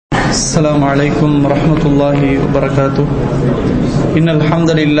السلام عليكم ورحمة الله وبركاته. إن الحمد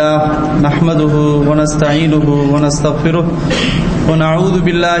لله نحمده ونستعينه ونستغفره ونعوذ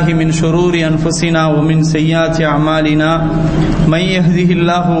بالله من شرور أنفسنا ومن سيئات أعمالنا من يهده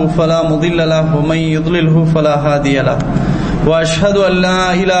الله فلا مضل له ومن يضلله فلا هادي له وأشهد أن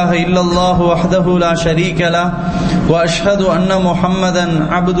لا إله إلا الله وحده لا شريك له وأشهد أن محمدا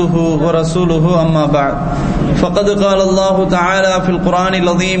عبده ورسوله أما بعد فقد قال الله تعالى في القرآن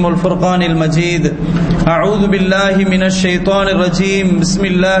العظيم والفرقان المجيد أعوذ بالله من الشيطان الرجيم بسم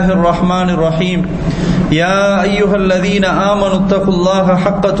الله الرحمن الرحيم يا أيها الذين آمنوا اتقوا الله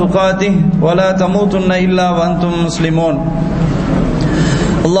حق تقاته ولا تموتن إلا وأنتم مسلمون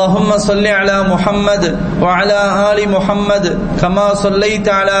اللهم صل على محمد وعلى آل محمد كما صليت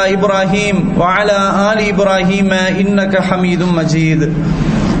على إبراهيم وعلى آل إبراهيم إنك حميد مجيد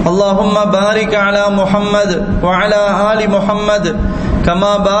اللهم بارك على محمد وعلى آل محمد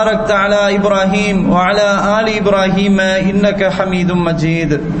كما باركت على إبراهيم وعلى آل إبراهيم إنك حميد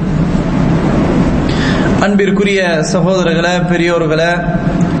مجيد. அன்பிற்குரிய சகோதரர்களே, பெரியோர்களே,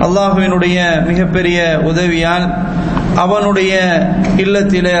 அல்லாஹ்வினுடைய மிகப்பெரிய உதவியால் அவனுடைய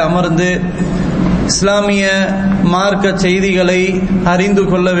இல்லத்திலே அமர்ந்து இஸ்லாமிய மார்க்க செய்திகளை அறிந்து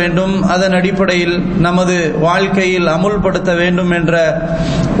கொள்ள வேண்டும், அதன் அடிப்படையில் நமது வாழ்க்கையில் அமுல்படுத்த வேண்டும் என்ற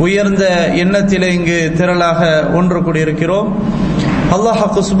உயர்ந்த எண்ணத்திலே இங்கு திரளாக ஒன்று கூடியிருக்கிறோம். அல்லாஹ்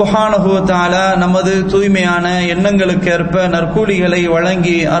சுப்ஹானஹு வ தஆலா நமது தூய்மையான எண்ணங்களுக்கு ஏற்ப நற்கூலிகளை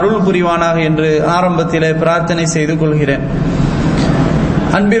வழங்கி அருள் புரிவானாக என்று ஆரம்பத்திலே பிரார்த்தனை செய்து கொள்கிறேன்.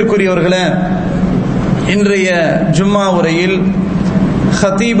 அன்பிற்குரியவர்களே, இன்றைய ஜும்மா உரையில்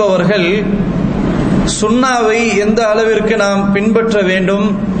ஹதீப் அவர்கள் சுன்னாவை எந்த அளவிற்கு நாம் பின்பற்ற வேண்டும்,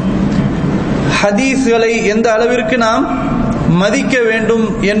 ஹதீஸ்களை எந்த அளவிற்கு நாம் மதிக்க வேண்டும்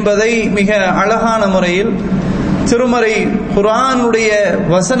என்பதை மிக அழகான முறையில் திருமறை குர்ஆனுடைய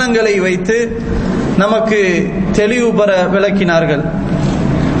வசனங்களை வைத்து நமக்கு தெளிவு பெற விளக்கினார்கள்.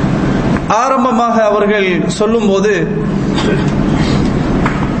 ஆரம்பமாக அவர்கள் சொல்லும்போது,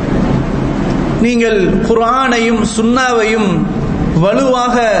 நீங்கள் குர்ஆனையும் சுன்னாவையும்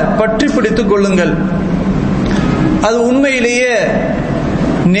வலுவாக பற்றி பிடித்துக் கொள்ளுங்கள், அது உண்மையிலேயே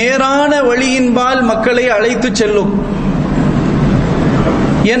நேரான வழியின்பால் மக்களை அழைத்து செல்லும்.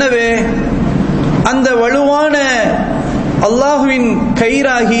 எனவே அந்த வலுவான அல்லாஹ்வின்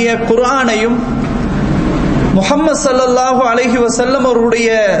கயிறாகிய குர்ஆனையும் முஹம்மது ஸல்லல்லாஹு அலைஹி வஸல்லம் அவருடைய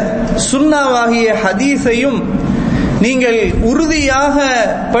சுன்னாவாகிய ஹதீஸையும் நீங்கள் உறுதியாக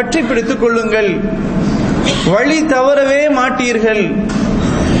பற்றி பிடித்துக் கொள்ளுங்கள், வழி தவறவே மாட்டீர்கள்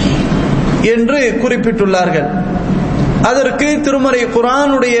என்று குறிப்பிட்டுள்ளார்கள். அதற்கு திருமறை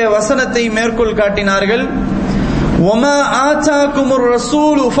குர்ஆனுடைய வசனத்தை மேற்கோள் காட்டினார்கள். வமா ஆதாகுமுர்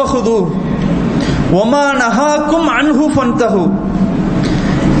ரசூலு ஃபஹுது வமா நஹாகும் அன்ஹு ஃபன்தஹு.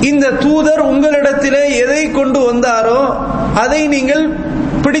 இந்த தூதர் உங்களிடத்திலே எதை கொண்டு வந்தாரோ அதை நீங்கள்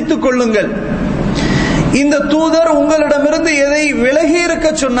பிடித்துக் கொள்ளுங்கள், இந்த தூதர் உங்களிடமிருந்து எதை விலகி இருக்க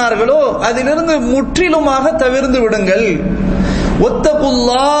சொன்னார்களோ அதிலிருந்து முற்றிலுமாக தவிர்ந்து விடுங்கள்.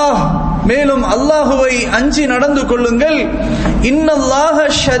 ஒத்தகுல்லாஹ், மேலும் அல்லாஹுவை அஞ்சி நடந்து கொள்ளுங்கள். இன்னல்லாஹ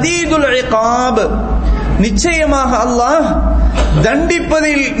ஷதீதுல் இகாப், நிச்சயமாக அல்லாஹ்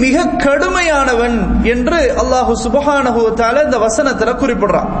தண்டிப்பதில் மிக கடுமையானவன் என்று அல்லாஹு சுப்ஹானஹு வ தஆலா இந்த வசனத்துல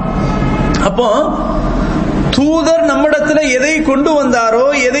குறிப்பிடுறான். அப்போ தூதர் நம்மிடத்தில் எதை கொண்டு வந்தாரோ,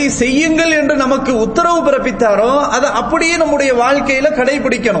 எதை செய்யுங்கள் என்று நமக்கு உத்தரவு பிறப்பித்தாரோ அதை அப்படியே நம்முடைய வாழ்க்கையில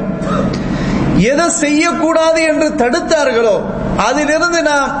கடைபிடிக்கணும். எதை செய்யக்கூடாது என்று தடுத்தார்களோ அதிலிருந்து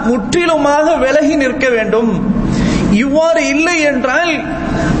நாம் முற்றிலுமாக விலகி நிற்க வேண்டும். இவ்வாறு இல்லை என்றால்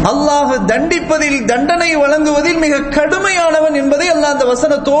அல்லாஹ் தண்டிப்பதில், தண்டனை வழங்குவதில் மிக கடுமையானவன் என்பதை அல்லாஹ் அந்த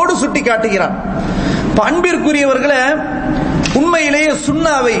வசனத்தோடு சுட்டி காட்டுகிறான். அன்பிற்குரியவர்களே, உண்மையிலேயே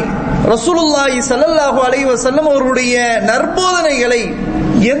சுன்னாவை, ரசூலுல்லாஹி ஸல்லல்லாஹு அலைஹி வஸல்லம் அவருடைய நற்போதனைகளை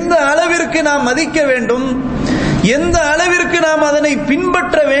எந்த அளவிற்கு நாம் மதிக்க வேண்டும், எந்த அளவிற்கு நாம் அதனை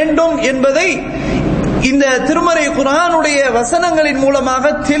பின்பற்ற வேண்டும் என்பதை இந்த திருமறை குர்ஆனுடைய வசனங்களின்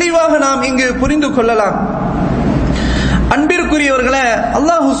மூலமாக தெளிவாக நாம் இங்கு புரிந்து கொள்ளலாம். அன்பிற்குரியவர்களே,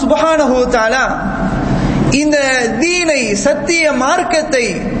 அல்லாஹ் சுப்ஹானஹு வ தஆலா இந்த தீனை, சத்திய மார்க்கத்தை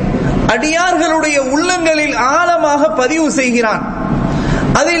அடியார்களுடைய உள்ளங்களில் ஆழமாக பதிவு செய்கிறான்.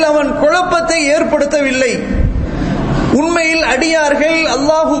 அதில் அவன் குழப்பத்தை ஏற்படுத்தவில்லை. உண்மையில் அடியார்கள்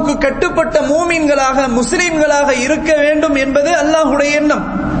அல்லாஹுக்கு கட்டுப்பட்ட மூமின்களாக, முஸ்லிம்களாக இருக்க வேண்டும் என்பது அல்லாஹுடைய எண்ணம்.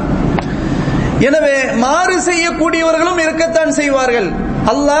 எனவே மாறு செய்யக்கூடியவர்களும் இருக்கத்தான் செய்வார்கள்.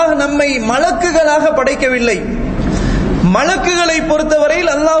 அல்லாஹ் நம்மை மலக்குகளாக படைக்கவில்லை. மலக்குகளை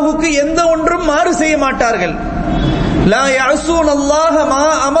பொறுத்தவரையில் அல்லாஹுக்கு எந்த ஒன்றும் மாறு செய்ய மாட்டார்கள். லா யஅஸூனல்லாஹ மா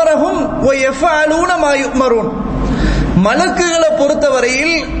அமரஹும் வ யஃபஅலூன மா யுமரூன். மலக்குகளை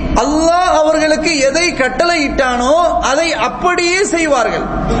பொறுத்தவரையில் அல்லாஹ் அவர்களுக்கு எதை கட்டளையிட்டானோ அதை அப்படியே செய்வார்கள்.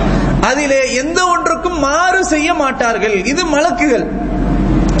 அதிலே எந்த ஒன்றுக்கும் மாறு செய்ய மாட்டார்கள். இது மலக்குகள்.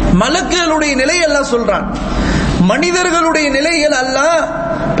 மலக்குகளுடைய நிலை அல்லாஹ் சொல்றான். மனிதர்களுடைய நிலைகள் அல்லாஹ்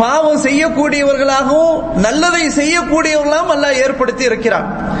பாவம் செய்யக்கூடியவர்களாகவும் நல்லதை செய்யக்கூடியவர்களாகவும் அல்லாஹ் ஏற்படுத்தி இருக்கிறான்.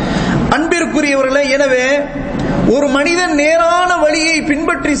 அன்பிற்குரியவர்களே, எனவே ஒரு மனிதன் நேரான வழியை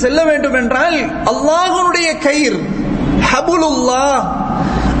பின்பற்றி செல்ல வேண்டும் என்றால் அல்லாஹ்வுடைய கயிறு ஹபுலுல்லாஹ்,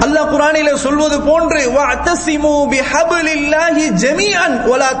 அல்லாஹ் குர்ஆனிலே சொல்வது போன்று வஅத்தஸிமு பிஹப்லில்லாஹி ஜமீஅன்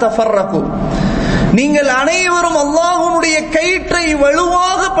வலா தஃபர்ரகு, நீங்கள் அனைவரும் அல்லாஹ்வுடைய கயிற்றை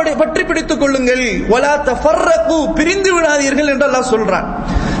வலுவாக பற்றி பிடித்துக் கொள்ளுங்கள். வலா தஃபர்ரகு, பிரிந்து விடாதீர்கள் என்று அல்லாஹ் சொல்றான்.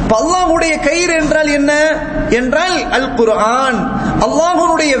 அல்லாஹ்வுடைய கயிறு என்றால் என்ன என்றால் அல் குர்ஆன்,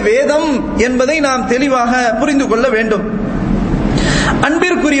 அல்லாஹ்வுடைய வேதம் என்பதை நாம் தெளிவாக புரிந்து கொள்ள வேண்டும்.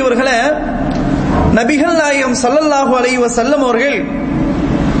 அன்பிற்குரியவர்களே, நபிகள் நாயகம் ஸல்லல்லாஹு அலைஹி வஸல்லம் அவர்கள்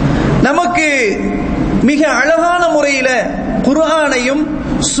நமக்கு மிக அழகான முறையில குர்ஆனையும்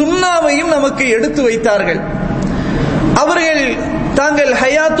சுன்னாவையும் நமக்கு எடுத்து வைத்தார்கள். அவர்கள் தாங்கள்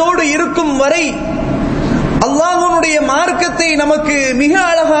ஹயாத்தோடு இருக்கும் வரை அல்லாஹ்வுடைய மார்க்கத்தை நமக்கு மிக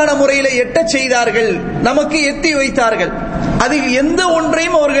அழகான முறையில எட்டச் செய்தார்கள், நமக்கு எத்தி வைத்தார்கள். அதில் எந்த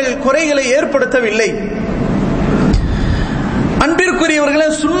ஒன்றையும் அவர்கள் குறைகளை ஏற்படுத்தவில்லை. அன்பிற்குரியவர்களே,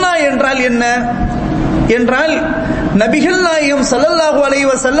 சுன்னா என்றால் என்ன என்றால் நபிகள் நாயகம் ஸல்லல்லாஹு அலைஹி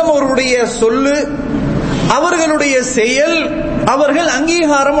வஸல்லம் அவர்களுடைய சொல்லு, அவர்களுடைய செயல், அவர்கள்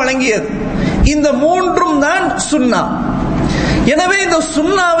அங்கீகாரம் வழங்கியது. இந்த மூன்றும் தான் சுன்னா. எனவே இந்த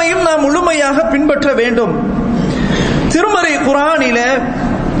சுன்னாவையும் நாம் முழுமையாக பின்பற்ற வேண்டும். திருமறை குர்ஆனில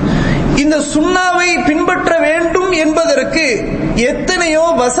இந்த சுன்னாவை பின்பற்ற வேண்டும் என்பதற்கு எத்தனையோ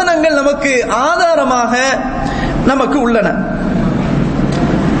வசனங்கள் நமக்கு ஆதாரமாக நமக்கு உள்ளன.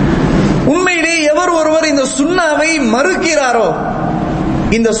 உண்மையிலே எவர் ஒருவர் இந்த சுன்னாவை மறுக்கிறாரோ,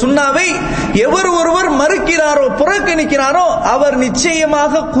 இந்த சுன்னாவை எவர் ஒருவர் மறுக்கிறாரோ, புறக்கணிக்கிறாரோ, அவர்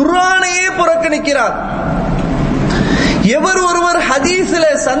நிச்சயமாக குர்ஆனையே புறக்கணிக்கிறார். எவர் ஒருவர் ஹதீஸில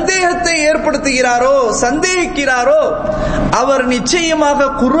சந்தேகத்தை ஏற்படுத்துகிறாரோ, சந்தேகிக்கிறாரோ, அவர் நிச்சயமாக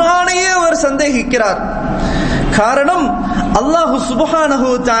குர்ஆனையே அவர் சந்தேகிக்கிறார். காரணம், அல்லாஹ் சுப்ஹானஹு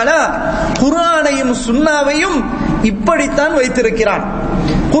வ தஆலா குர்ஆனையும் சுன்னாவையும் இப்படித்தான் வைத்திருக்கிறான்.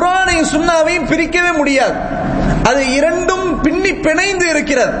 குர்ஆனையும் சுன்னாவையும் பிரிக்கவே முடியாது. அது இரண்டும் பின்னி பிணைந்து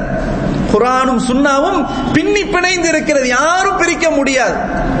இருக்கிறது. குர்ஆனும் சுன்னாவும் பின்னி பிணைந்து இருக்கிறது, யாரும் பிரிக்க முடியாது.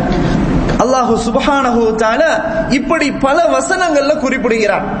 அல்லாஹ் சுப்ஹானஹு வ தஆலா இப்படி பல வசனங்கள்ல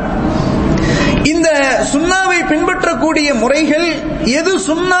குறிப்பிடுகிறார். இந்த சுன்னாவை பின்பற்றக்கூடிய முறைகள் எது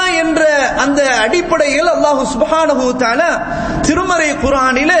சுன்னா என்ற அந்த அடிப்படையில் அல்லாஹ் சுப்ஹானஹு வ தஆலா திருமறை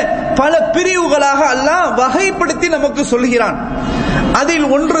குர்ஆனிலே பல பிரிவுகளாக அல்லாஹ் வகைப்படுத்தி நமக்கு சொல்கிறான். அதில்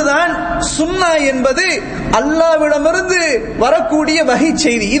ஒன்றுதான் சுன்னா என்பது அல்லாஹ்விடமிருந்து வரக்கூடிய வகை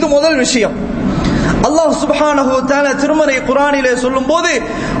செய்தி. இது முதல் விஷயம். அல்லாஹ் சுப்ஹானஹு வ தஆலா திருமறை குர்ஆனிலே சொல்லும்போது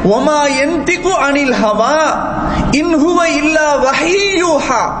வமா யன்திகு அனில் ஹவா இன் ஹுவ இல்லா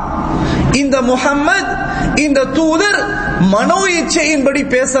வஹீயுஹா, இந்த முஹம்மத், இந்த தூதர் மனோ இச்சையின்படி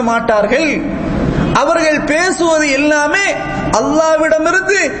பேச மாட்டார்கள். அவர்கள் பேசுவது எல்லாமே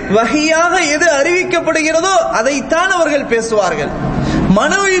அல்லாஹ்விடமிருந்து வஹியாக எது அறிவிக்கப்படுகிறதோ அதைத்தான் அவர்கள் பேசுவார்கள்.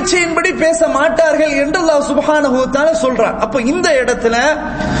 மனோ இச்சையின்படி பேச மாட்டார்கள் என்று அல்லாஹ் சுப்ஹானஹு வ தஆலா சொல்றான். அப்ப இந்த இடத்துல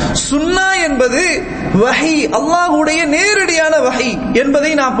சுன்னா என்பது வஹி, அல்லாஹ்வுடைய நேரடியான வஹி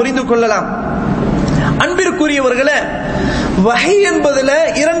என்பதை நாம் புரிந்து கொள்ளலாம். அன்பிற்குரியவர்களே, வஹி என்பதுல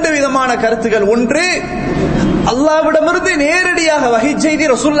இரண்டு விதமான கருத்துக்கள். ஒன்று, அல்லாஹ்விடமிருந்து நேரடியாக வஹி செய்தி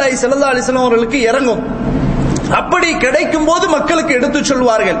ரசூலுல்லாஹி ஸல்லல்லாஹு அலைஹி வஸல்லம் அவர்களுக்கு இறங்கும். அப்படி கிடைக்கும் போது மக்களுக்கு எடுத்துச்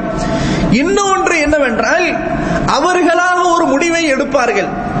சொல்வார்கள். இன்னொன்று என்னவென்றால், அவர்களாக ஒரு முடிவை எடுப்பார்கள்.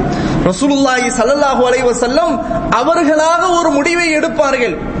 ரசூலுல்லாஹி ஸல்லல்லாஹு அலைஹி வஸல்லம் அவர்களாக ஒரு முடிவை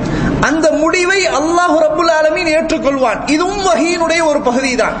எடுப்பார்கள். அந்த முடிவை அல்லாஹ் ரப்புல் ஆலமீன் ஏற்றுக்கொள்வான். இதுவும் வஹீனுடைய ஒரு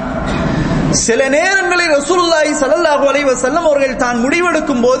பகுதிதான். சில நேரங்களில் ரசூலுல்லாஹி ஸல்லல்லாஹு அலைஹி வஸல்லம் அவர்கள் தான்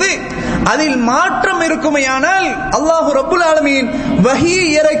முடிவெடுக்கும் போது அதில் மாற்றம் இருக்குமேயானால் அல்லாஹ் ரப்புல் ஆலமீன் வஹீ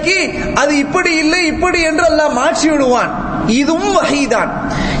இறக்கி அது இப்படி இல்லை இப்படி என்று அல்லாஹ் மாற்றி விடுவான். இதுவும் வஹீதான்.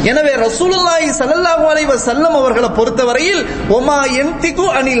 எனவே ரசூலுல்லாஹி ஸல்லல்லாஹு அலைஹி வஸல்லம் அவர்களை பொறுத்தவரையில் வமா யன்திகு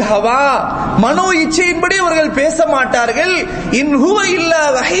அனில் ஹவா, மனோ இச்சையின்படி அவர்கள் பேச மாட்டார்கள். இன் ஹுவ இல்லா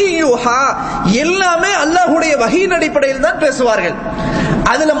வஹீயுஹா, எல்லாமே அல்லாஹ்வுடைய வஹீன் அடிப்படையில் தான் பேசுவார்கள்.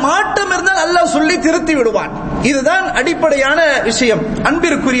 அதுல மாற்றம் இருந்தால் அல்லாஹ் சொல்லி திருத்தி விடுவான். இதுதான் அடிப்படையான விஷயம்.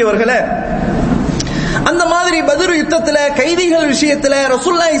 அன்பிற்குரியவர்களே, அந்த மாதிரி பத்ர் யுத்தத்துல கைதிகள் விஷயத்துல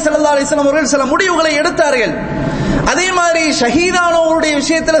ரசூலுல்லாஹி ஸல்லல்லாஹு அலைஹி வஸல்லம் அவர்கள் சில முடிவுகளை எடுத்தார்கள். அதே மாதிரி ஷஹீதானவருடைய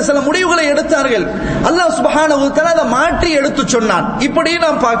விஷயத்துல சில முடிவுகளை எடுத்தார்கள். அல்லாஹ் சுப்ஹானஹு வ தஆலா அதை மாற்றி எடுத்து சொன்னான். இப்படி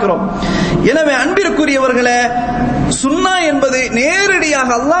நாம் பார்க்கிறோம். எனவே அன்பிற்குரியவர்களே, சுன்னா என்பது நேரடியாக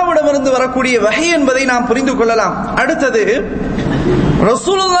அல்லாஹ்விடமிருந்து வரக்கூடிய வஹி என்பதை நாம் புரிந்து கொள்ளலாம். அடுத்தது,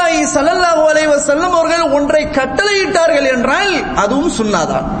 ரசூலுல்லாஹி ஸல்லல்லாஹு அலைஹி வஸல்லம் அவர்கள் ஒன்றை கட்டளையிட்டார்கள் என்றால் அதுவும்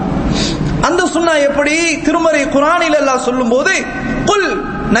சுன்னாதான். அந்த சுன்னா எப்படி? திருமறை குர்ஆனில் அல்லாஹ் சொல்லும்போது, குல்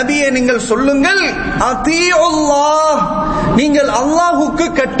நபியே நீங்கள் சொல்லுங்கள், அத்தீஉல்லாஹ் நீங்கள் அல்லாஹ்வுக்கு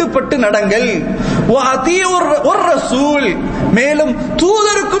கட்டுப்பட்டு நடங்கள், வ அத்தீஉர் ரசூல் மேலும்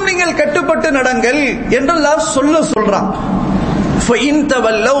தூதருக்கும் நீங்கள் கட்டுப்பட்டு நடங்கள் என்று அல்லாஹ் சொல்றான். ஃபஇன்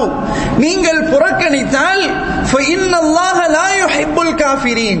தவல்லவ் நீங்கள் புறக்கணித்தால் ஃபஇன்னல்லாஹ லா யுஹிப்புல்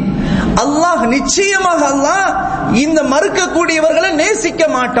காஃபிரீன் அல்லாஹ் நிச்சயமாக அல்லாஹ் இந்த மறுக்கக்கூடியவர்களை நேசிக்க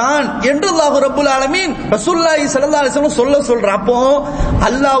மாட்டான் என்று அல்லாஹ் ரப்பல் ஆலமீன் ரசூலுல்லாஹி ஸல்லல்லாஹு அலைஹி வஸல்லம் சொல்றான். அப்போ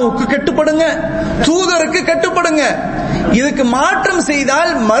அல்லாஹ்வுக்கு கட்டுப்படுங்க, தூதருக்கு கட்டுப்படுங்க. இதுக்கு மாற்றம்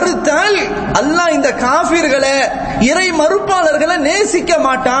செய்தால், மறுத்தால் அல்லாஹ் இந்த காஃபிர்களை, இறை மறுப்பாளர்களை நேசிக்க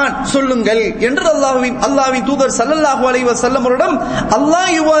மாட்டான் சொல்லுங்கள் என்று அல்லாஹ்வின் தூதர் ஸல்லல்லாஹு அலைஹி வஸல்லம் அவரிடம்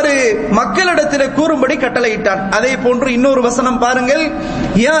அல்லாஹ் இவ்வாறு மக்களிடத்தில் கூறும்படி கட்டளையிட்டான். அதே போன்று இன்னொரு வசனம் பாருங்கள்,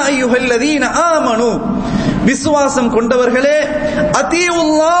 யா அய்யுஹல்லதீன ஆமனு விசுவாசம் கொண்டவர்களே,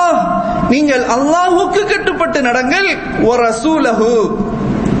 அத்தீஉல்லாஹ் நீங்கள் அல்லாஹ்வுக்கு கட்டுப்பட்டு நடங்கள், வ ரசூலஹு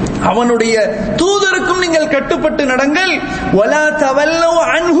அவனுடைய தூதருக்கும் நீங்கள் கட்டுப்பட்டு நடங்கள், வலா தவல்லவ்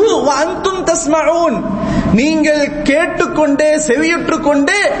அன்ஹு வ அன்தும் தஸ்மஊன் நீங்கள் கேட்டுக்கொண்டே செவியுற்றுக்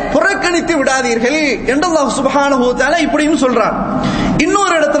கொண்டே புறக்கணித்து விடாதீர்கள் என்று அல்லாஹ் சுப்ஹானஹு வ தஆலா இப்படியும் சொல்றான்.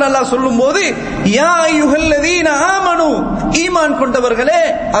 இன்னொரு இடத்துல அல்லாஹ் சொல்லும்போது, யா அய்யுஹல்லதீன ஆமனு ஈமான் கொண்டவர்களே,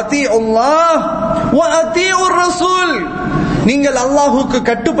 அத்தீஉல்லாஹ் வ அத்தீஉர் ரசூல் நீங்கள் அல்லாஹ்வுக்கு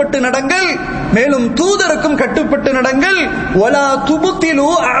கட்டுப்பட்டு நடங்கள், மேலும் தூதருக்கும் கட்டுப்பட்டு நடங்கள், வலா துபுத்திலு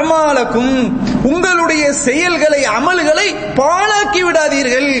அமாலக்கும் உங்களுடைய செயல்களை, அமல்களை பாழாக்கி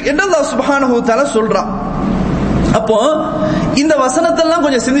விடாதீர்கள் என்று அல்லாஹ் சுப்ஹானஹு வ தஆலா சொல்றான். அப்போ இந்த வசனத்தெல்லாம்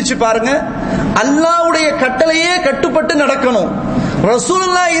கொஞ்சம் சிந்திச்சு பாருங்க. அல்லாஹ்வுடைய கட்டளையே கட்டுப்பட்டு நடக்கணும்.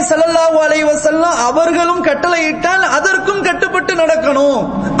 ரசூலுல்லாஹி ஸல்லல்லாஹு அலைஹி வஸல்லம் அவர்களும் கட்டளையிட்டால் அதற்கும் கட்டுப்பட்டு நடக்கணும்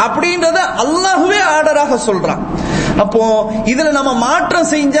அப்படின்றத அல்லாஹ்வே ஆர்டராக சொல்றான். அப்போ இதுல நம்ம மாற்றம்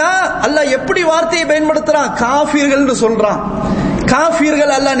செஞ்சா அல்லாஹ் எப்படி வார்த்தையை பயன்படுத்துறான்? காஃபிர்கள் சொல்றான்.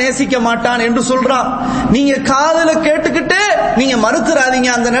 காஃபிர்கள் அல்லாஹ் நேசிக்க மாட்டான் என்று சொல்றான். நீங்க காதுல கேட்டுக்கிட்டு நீங்க மறுத்துறாதீங்க,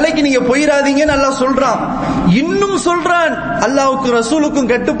 அந்த நிலைக்கு நீங்க போயிராதீங்கன்னு அல்லாஹ் சொல்றான். இன்னும் சொல்றான், அல்லாஹ்வுக்கு ரசூலுக்கும்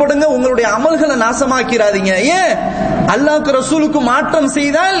கட்டுப்படுங்க, உங்களுடைய அமல்களை நாசமாக்கிறாதீங்க. ஏன்? அல்லாஹ்வுக்கு ரசூலுக்கு மாற்றம்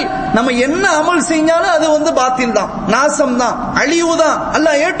செய்தால் நம்ம என்ன அமல் செஞ்சாலும் அது பாத்தில் தான், நாசம் தான், அழிவு தான்,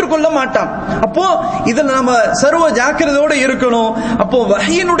 அல்லாஹ் ஏற்றுக்கொள்ள மாட்டான். அப்போ இதுல நம்ம சர்வ ஜாக்கிரதையோட இருக்கணும். அப்போ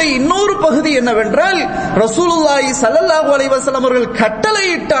வஹீனுடைய இன்னொரு பகுதி என்னவென்றால், ரசூலுல்லாஹி ஸல்லல்லாஹு அலைஹி வஸல்லம் அவர்கள்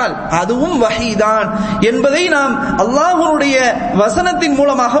கட்டளையிட்டால் அதுவும் வஹீதான் என்பதை நாம் அல்லாஹ்வுடைய வசனத்தின்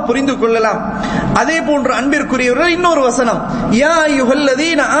மூலமாக புரிந்து கொள்ளலாம். அதே போன்று அன்பிற்குரியவர்கள் இன்னொரு வசனம், யா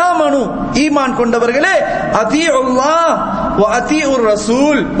அய்யுஹல்லதீன ஆமனு ஈமான் கொண்டவர்களே, அத்தீஉல்லாஹ் வ அத்தீஉர்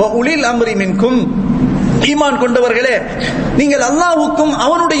ரசூல் வ உலில் அம்ரி மின்கும் ஈமான் கொண்டவர்களே நீங்கள் அல்லாஹ்வுக்கும்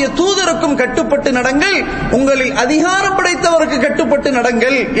அவனுடைய தூதருக்கும் கட்டுப்பட்டு நடங்கள், உங்களில் அதிகாரம் படைத்தவருக்கு கட்டுப்பட்டு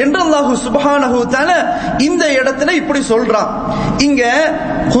நடங்கள் என்று அல்லாஹ் சுப்ஹானஹு வ தஆலா இந்த இடத்துல இப்படி சொல்றான். இங்க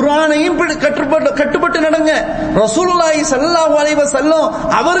குர்ஆனையும் கட்டுப்பட்டு நடங்க, ரசூலுல்லாஹி ஸல்லல்லாஹு அலைஹி வஸல்லம்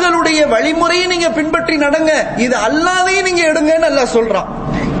அவர்களுடைய வழிமுறையை நீங்க பின்பற்றி நடங்க, இது அல்லாஹ்வையும் நீங்க எடுங்கன்னு அல்லாஹ் சொல்றான்.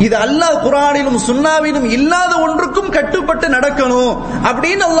 இது அல்லாஹ் குர்ஆனிலும் சுன்னாவிலும் இல்லாத ஒன்றுக்கும் கட்டுப்பட்டு நடக்கணும்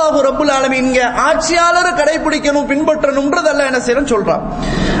அப்படின்னு அல்லாஹ் ரப்பல் ஆலமீன் இங்க ஆட்சியாளரை கடைபிடிக்கணும், பின்பற்றணும்ன்றது அல்லாஹ் என்ன செய்யறன்னு சொல்றான்.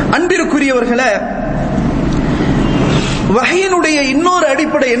 அன்பிற்குரியவர்களே, வஹீனுடைய இன்னொரு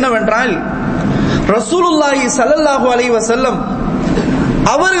அடிப்படை என்னவென்றால், ரசூலுல்லாஹி ஸல்லல்லாஹு அலைஹி வஸல்லம்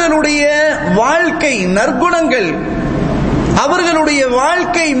அவர்களுடைய வாழ்க்கை நற்குணங்கள், அவர்களுடைய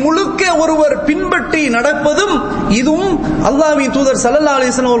வாழ்க்கை முழுக்க ஒருவர் பின்பற்றி நடப்பதும் இதுவும் அல்லாஹ்வின் தூதர் ஸல்லல்லாஹு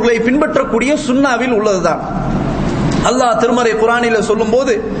அலைஹி வஸல்லம் அவர்களை பின்பற்றக்கூடிய சுன்னாவில் உள்ளதுதான். அல்லாஹ் திருமறை குர்ஆனில்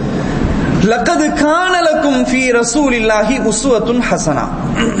சொல்லும்போது, லக்கது கான லக்கும் ஃபீ ரசூலில்லாஹி உஸ்வத்துன் ஹஸனா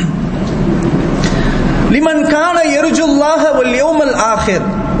லிமன் கான யர்ஜுல்லாஹ வல் யௌமல் ஆகிர்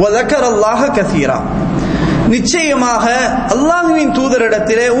வ ذكرல்லாஹ கஸீரா நிச்சயமாக அல்லாஹ்வின்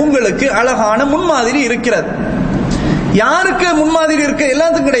தூதரிடத்திலே உங்களுக்கு அழகான முன்மாதிரி இருக்கிறது. யாருக்கு முன்மாதிரி இருக்கு?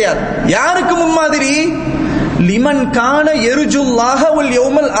 எல்லாத்துக்கும் கிடையாது. யாருக்கு முன்மாதிரி? லிமன் கான யர்ஜுல்லாஹ வல்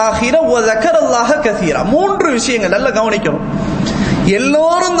யௌமல் ஆகிர வ ذكرல்லாஹ கஸீரா. மூன்று விஷயங்கள் நல்லா கவனிக்கணும்.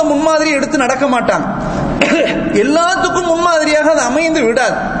 எல்லோரும் இந்த முன்மாதிரி எடுத்து நடக்க மாட்டாங்க, எல்லாத்துக்கும் முன்மாதிரியாக அது அமைந்து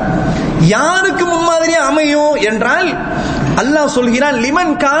விடாது. யாருக்கு முன்மாதிரியா அமையும் என்றால், அல்லாஹ் சொல்கிறான்,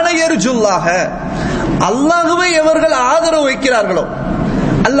 லிமன் கான யர்ஜுல்லாஹ அல்லாஹ்வை எவர்கள் ஆதரவு வைக்கிறார்களோ,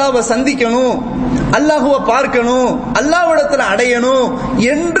 அல்லாஹ்வை சந்திக்கணும், அல்லாஹ்வை பார்க்கணும், அல்லாஹ்விடத்தில் அடையணும்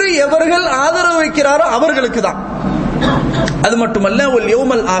என்று எவர்கள் ஆதரவு வைக்கிறாரோ அவர்களுக்கு தான். அது மட்டுமல்ல, வல்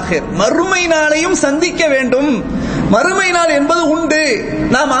யௌமல் ஆகிர் மறுமை நாளையும் சந்திக்க வேண்டும், மறுமை நாள் என்பது உண்டு,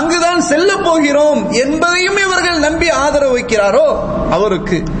 நாம் அங்குதான் செல்ல போகிறோம் என்பதையும் இவர்கள் நம்பி ஆதரவு வைக்கிறாரோ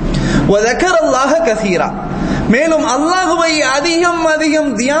அவருக்கு வதக்கரல்லாஹ கஸீரா, மேலும் அல்லாஹுவை அதிகம்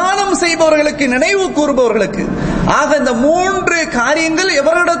அதிகம் தியானம் செய்பவர்களுக்கு, நினைவு கூறுபவர்களுக்கு. ஆக இந்த 3 காரியங்கள்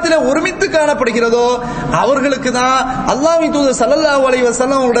எவரிடத்தில் ஒருமித்து காணப்படுகிறதோ அவர்களுக்கு தான் அல்லாஹ்வின் தூதர் ஸல்லல்லாஹு அலைஹி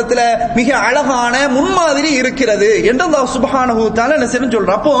வஸல்லம் இடத்துல மிக அழகான முன்மாதிரி இருக்கிறது என்று அல்லாஹ் சுப்ஹானஹு வ தஆலா என்ன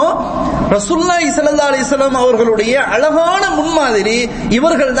சொல்றார். அப்போ ரசூலுல்லாஹி ஸல்லல்லாஹு அலைஹி வஸல்லம் அவர்களுடைய அழகான முன்மாதிரி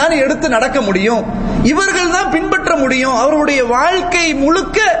இவர்கள் தான் எடுத்து நடக்க முடியும், இவர்கள் தான் பின்பற்ற முடியும். அவருடைய வாழ்க்கை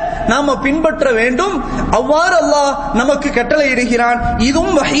முழுக்க நாம பின்பற்ற வேண்டும். அவ்வாறு அல்லாஹ் நமக்கு கட்டளையிடுகிறான்.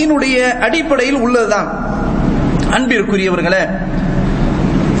 இதுவும் வஹீனுடைய அடிப்படையில் உள்ளதுதான். அன்பிற்குரியவர்களே,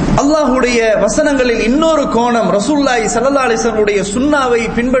 அல்லாஹ்வுடைய வசனங்களில் இன்னொரு கோணம், ரசூலுல்லாஹி ஸல்லல்லாஹு அலைஹி வஸல்லம் சுன்னாவை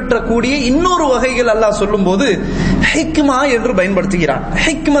பின்பற்றக்கூடிய இன்னொரு வகைகள் அல்லாஹ் சொல்லும்போது ஹிக்மா என்று பயன்படுத்துகிறான்.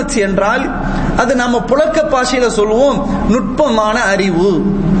 ஹிக்மத் என்றால் அது நம்ம புழக்க பாஷையில சொல்லுவோம் நுட்பமான அறிவு.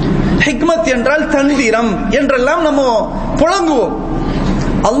 ஹிக்மத் என்றால் தந்திரம் என்றெல்லாம் நம்ம புழங்குவோம்.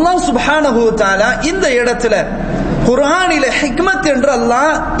 அல்லாஹ் சுப்ஹானஹு வ தஆலா இந்த இடத்துல குர்ஆனிலே ஹிக்மத் என்று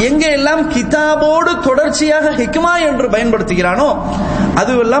அல்லாஹ் எங்கே எல்லாம் கிதாபோடு தொடர்ச்சியாக ஹிக்மா என்று பயன்படுத்துகிறானோ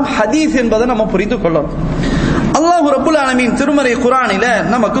அதுவெல்லாம் ஹதீஸ் என்பதை நம்ம புரிந்து கொள்ளணும். அல்லாஹ் ரப்பல் ஆலமீன் திருமறை குர்ஆனில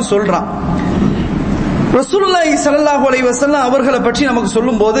நமக்கு சொல்றான். ரசூலுல்லாஹி ஸல்லல்லாஹு அலைஹி வஸல்லம் அவர்களை பற்றி நமக்கு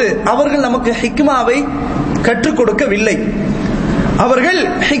சொல்லும்போது அவர்கள் நமக்கு ஹிக்மாவை கற்றுக் கொடுக்கவில்லை. அவர்கள்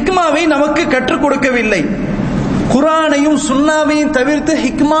ஹிக்மாவை நமக்கு கற்றுக் கொடுக்கவில்லை. குர்ஆனையும் சுன்னாவையும் தவிர்த்து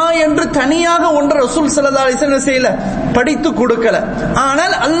ஹிக்மா என்று தனியாக ஒன்று ரசூல் ஸல்லல்லாஹு அலைஹி வஸல்லம் செய்யல, படித்து கொடுக்கல.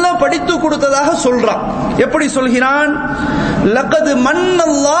 ஆனால் அல்லாஹ் படித்து கொடுத்ததாக சொல்றான். எப்படி சொல்கிறான்? லகத்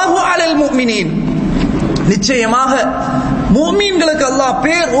மன்னல்லாஹு அலல் முஃமினீன், நிச்சயமாக முஃமின்களுக்கு அல்லாஹ்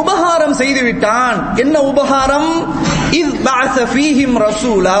பேர் உபகாரம் செய்து விட்டான். என்ன உபகாரம்? இஸ் பஅஸ ஃபீஹிம்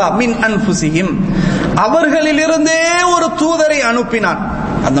ரசூலா மின் அன்ஃபுஸிஹிம், அவர்களிலிருந்தே ஒரு தூதரை அனுப்பினான்.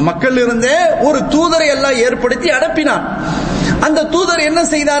 அந்த மக்கள் இருந்தே ஒரு தூதரை எல்லாம் ஏற்படுத்தி அனுப்பினான். அந்த தூதர் என்ன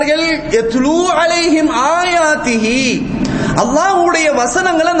செய்தார்கள்? யத்லூ அலைஹிம் ஆயாத்திஹி, அல்லாஹ்வுடைய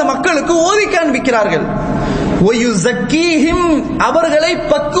வசனங்களை அந்த மக்களுக்கு ஓதி காண்பிக்கிறார்கள். வயுஸக்கீஹிம், அவர்களை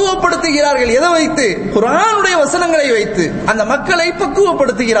பக்குவப்படுத்துகிறார்கள். எதை வைத்து? குர்ஆனுடைய வசனங்களை வைத்து அந்த மக்களை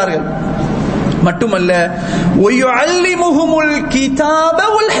பக்குவப்படுத்துகிறார்கள். மட்டுமல்ல வயுஅல்லிமுஹுமுல் கிதாப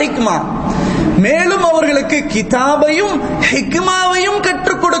வல் ஹிக்மா, மேலும் அவர்களுக்கு கிதாபையும் ஹிக்மாவையும்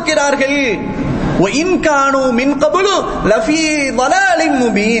கற்றுக் கொடுக்கிறார்கள். வஇன் கானூ மின் கப்லு லஃபீ ضلالٍ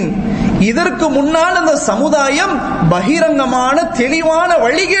முபீன், இதற்கு முன்னால் அந்த சமுதாயம் பகிரங்கமான தெளிவான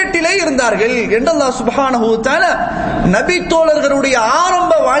வழிகேட்டிலே இருந்தார்கள் என்று அல்லாஹ் சுப்ஹானஹு வ தஆலா நபி தோழர்களுடைய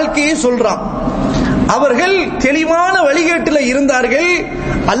ஆரம்ப வாழ்க்கையை சொல்றான். அவர்கள் தெளிவான வழிகேட்டில் இருந்தார்கள்.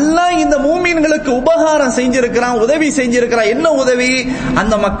 அல்லாஹ் இந்த மூமின்களுக்கு உபகாரம் செஞ்சிருக்கிறான், உதவி செஞ்சிருக்கிறான். என்ன உதவி?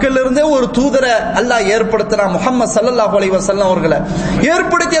 அந்த மக்கள் இருந்தே ஒரு தூதரை அல்லாஹ் ஏற்படுத்தினான், முஹம்மது ஸல்லல்லாஹு அலைஹி வஸல்லம் அவர்களை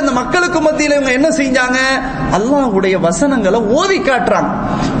ஏற்படுத்தி அந்த மக்களுக்கு மத்தியில் இவங்க என்ன செஞ்சாங்க? அல்லாஹ்வுடைய வசனங்களை ஓதி காட்டுறாங்க.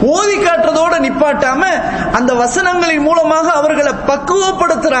 ஓதி காட்டுறதோட நிப்பாட்டாம அந்த வசனங்களின் மூலமாக அவர்களை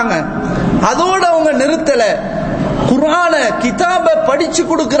பக்குவப்படுத்துறாங்க. அதோட அவங்க நிறுத்தல, குர்ஆன கிதாப படிச்சு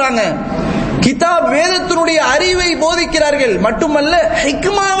கொடுக்கறாங்க. கிதாப் வேதத்தினுடைய அறிவை போதிக்கிறார்கள். மட்டுமல்ல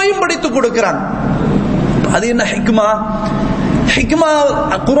ஹிக்மாவையும் படித்து கொடுக்கிறாங்க. அது என்ன ஹிக்மா? ஹிக்மா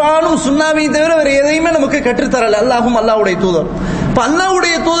குர்ஆனும் சுன்னாவையும் தவிர வேற எதையுமே நமக்கு கற்றுத்தரல அல்லாஹ்வும் அல்லாஹ்வுடைய தூதர். இப்ப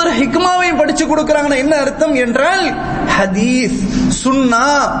அல்லாஹ்வுடைய தூதர் ஹிக்மாவையும் படிச்சு கொடுக்கறாங்கன்னா என்ன அர்த்தம் என்றால் ஹதீஸ், சுன்னா.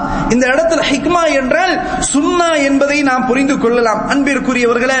 இந்த இடத்துல ஹிக்மா என்றால் சுன்னா என்பதை நாம் புரிந்து கொள்ளலாம்.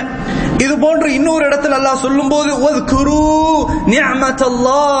 அன்பிற்குரியவர்களே, இது போன்று இன்னொரு இடத்தில் அல்லாஹ் சொல்லும்போது வஸ்குரு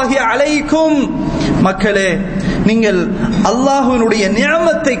நிஅமத்தல்லாஹி அலைக்கும், மக்களே நீங்கள் அல்லாஹ்வினுடைய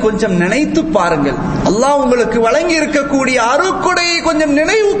நிஅமத்தை கொஞ்சம் நினைத்து பாருங்கள். அல்லாஹ் உங்களுக்கு வழங்கி இருக்கக்கூடிய அருட்கொடையை கொஞ்சம்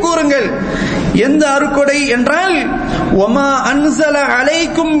நினைவு கூறுங்கள். எந்த அருட்கொடை என்றால் வமா அன்ஸல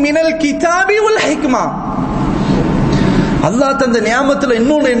அலைக்கும் மினல் கிதாபி வல் ஹிக்மா, அல்லாஹ் தந்த நியாமத்துல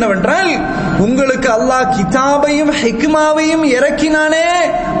இன்னொன்று என்னவென்றால் உங்களுக்கு அல்லாஹ் கிதாபையும் ஹிக்மாவையும் இறக்கினானே,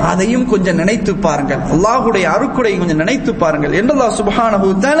 அதையும் கொஞ்சம் நினைத்து பாருங்கள். அல்லாஹ்வுடைய அருட்கொடையை கொஞ்சம் நினைத்து பாருங்கள் என்று அல்லாஹ் சுப்ஹானஹு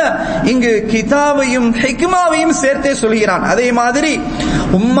வ தஆலா இங்கு கிதாபையும் ஹிக்மாவையும் சேர்த்தே சொல்கிறான். அதே மாதிரி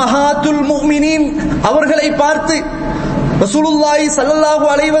உம்மஹாத்துல் முஃமினீன் அவர்களை பார்த்து, ரசூலுல்லாஹி ஸல்லல்லாஹு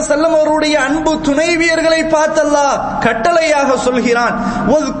அலைஹி வஸல்லம் அவருடைய அன்பு துணைவியர்களை பார்த்து அல்லாஹ் கட்டளையாக சொல்கிறான்,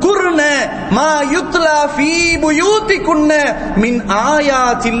 வஸ்குர்ன மா யுத்லா ஃபீ புயூதிகுன்ன மின்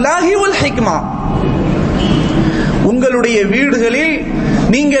ஆயாத்தில்லாஹி வல் ஹிக்மா, உங்களுடைய வீடுகளில்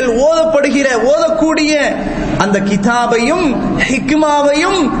நீங்கள் ஓதக்கூடிய அந்த கிதாபையும்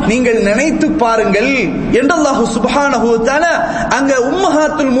ஹிக்மாவையும் நீங்கள் நினைத்து பாருங்கள் என்று அல்லாஹ் சுப்ஹானஹு வ தஆலா அங்க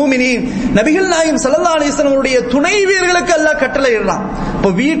உம்மஹாத்துல் மூமினீன் நபிகள் நாயகம் ஸல்லல்லாஹு அலைஹி வஸல்லம் உடைய துணைவியர்களுக்கு அல்லாஹ் கட்டளையிடுறான்.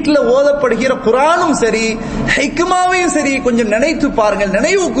 இப்ப வீட்டுல ஓதப்படுகிற குர்ஆனும் சரி ஹிக்மாவையும் சரி கொஞ்சம் நினைத்து பாருங்கள்,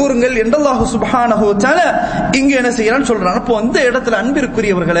 நினைவு கூறுங்கள் என்று அல்லாஹ் சுப்ஹானஹு வ தஆலா இங்க என்ன செய்யறான்னு சொல்றான். அப்போ அந்த இடத்துல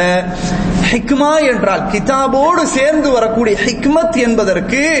அன்பிற்குரியவர்களே, ஹிக்மா என்றால் கிதாபோடு சேர்ந்து வரக்கூடிய ஹிக்மத்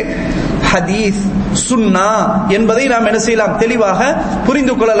என்பதற்கு ஹதீஸ் சுன்னா என்பதை நாம் என்ன செய்யலாம், தெளிவாக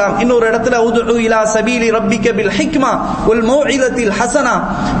புரிந்து கொள்ளலாம். இன்னொரு இடத்துல உதுஉ இலா சபீலி ரப்பிக பில் ஹிக்மா வல் மௌஇதத்தில் ஹஸனா,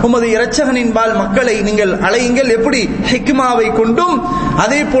 உமது இரட்சகனின்பால் மக்களை நீங்கள் அழையுங்கள், எப்படி ஹிக்மாவை கொண்டும்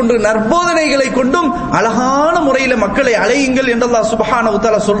அதே போன்று நற்போதனைகளை கொண்டும் அழகான முறையில் மக்களை அழையுங்கள் என்று அல்லாஹ் சுப்ஹானஹு வ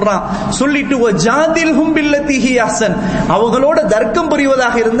தஆலா சொல்றான். சொல்லிட்டு வஜாதில்ஹும் பில்லதி ஹி அஹ்சன், அவங்களோட தர்க்கம்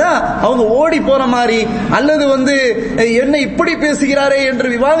புரிவதாக இருந்தா அவங்க ஓடி போற மாதிரி அல்லது என்ன இப்படி பேசுகிறாரே என்று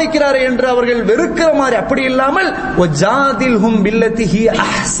விவாதிக்கிறாரே என்று அவர்கள் வெறுக்கிற மாதிரி அப்படி இல்லாமல் வஜாதில்ஹும் பில்லதி ஹி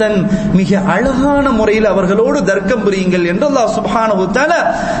அஹ்சன், மிக அழகான முறையில் அவர்களோடு தர்க்கம் புரியுங்கள் என்று அல்லாஹ் சுப்ஹானஹு வ தஆலா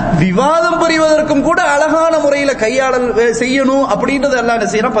விவாதம் புரிவதற்கும் கூட அழகான முறையில் கையாடல் செய்யணும் அப்படின்றது அல்லாஹ் என்ன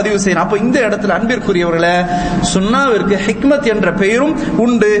செய்யறான், பதிவு செய்யறான். அப்ப இந்த இடத்துல அன்பிற்குரியவர்களே, சுன்னாவிற்கு ஹிக்மத் என்ற பெயரும்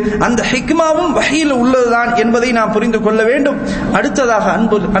உண்டு. அந்த ஹிக்மாவும் வஹீல உள்ளதுதான் என்பதை நாம் புரிந்து கொள்ள வேண்டும். அடுத்ததாக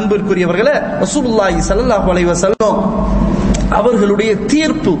அன்பிற்குரியவர்களே, ரசூலுல்லாஹி ஸல்லல்லாஹு அலைஹி வஸல்லம் அவர்களுடைய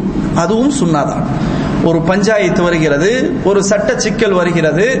தீர்ப்பு அதுவும் சுன்னாதான். ஒரு பஞ்சாயத்து வருகிறது, ஒரு சட்ட சிக்கல்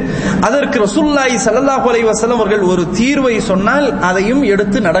வருகிறது, அதற்கு ரசூலுல்லாஹி ஸல்லல்லாஹு அலைஹி வஸல்லம் அவர்கள் ஒரு தீர்வை சொன்னால் அதையும்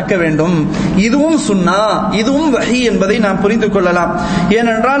எடுத்து நடக்க வேண்டும். இதுவும் சுன்னா, இதுவும் வஹி என்பதை நாம் புரிந்து கொள்ளலாம்.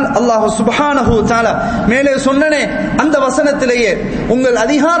 ஏனென்றால் அல்லாஹ் சுப்ஹானஹு வ தஆலா மேலே சொன்னனே அந்த வசனத்திலேயே உங்கள்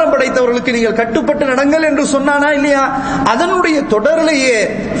அதிகாரம் படைத்தவர்களுக்கு நீங்கள் கட்டுப்பட்டு நடங்கள் என்று சொன்னானா இல்லையா? அதனுடைய தொடரிலேயே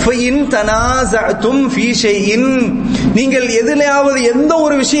ஃபஇன் தனாஸஅதும் ஃபீ ஷைஇன், நீங்கள் எதிலாவது எந்த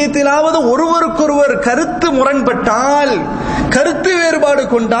ஒரு விஷயத்திலாவது ஒருவருக்கொருவர் கருத்து முரண்பட்டால், கருத்து வேறுபாடு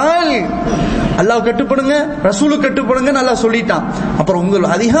கொண்டால், அல்லாஹ் கட்டுப்படுங்க, ரசூலுக்கு கட்டுப்படுங்க நல்லா சொல்லிட்டான். அப்புறம்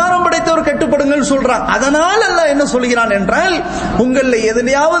உங்கள் அதிகாரம் படைத்தவர் கட்டுப்படுங்கள் சொல்றான். அதனால் அல்லாஹ் என்ன சொல்கிறான் என்றால், உங்களை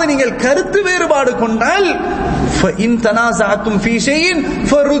எதிலாவது நீங்கள் கருத்து வேறுபாடு கொண்டால் فَإِن تَنَازَعْتُمْ فِي شَيْءٍ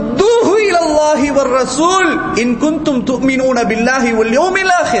فَرُدُّوهُ إِلَى اللَّهِ وَالرَّسُولِ إِن كُنتُمْ تُؤْمِنُونَ بِاللَّهِ وَالْيَوْمِ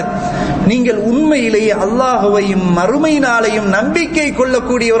الْآخِرِ, நீங்கள் உண்மையிலேயே அல்லாஹ்வையும் மறுமை நாளையும் நம்பிக்கை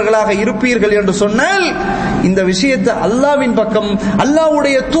கொள்ளக்கூடியவர்களாக இருப்பீர்கள் என்று சொன்னால் இந்த விஷயத்தை அல்லாஹ்வின் பக்கம்,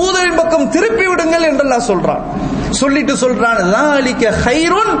 அல்லாஹ்வுடைய தூதரின் பக்கம் திருப்பி விடுங்கள் என்று அல்லாஹ் சொல்றான். சொல்லிட்டு சொல்றான், ذَلِكَ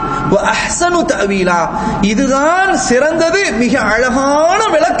خَيْرٌ وَأَحْسَنُ تَأْوِيلًا, இதுதான் சிறந்தது, மிக அழகான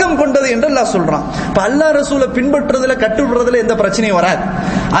விளக்கம் கொண்டது என்று அல்லாஹ் சொல்றான். இப்ப அல்லாஹ் ரசூலை பின்பற்றுறதுல கட்டுப்படுறதுல எந்த பிரச்சனையும் வராது.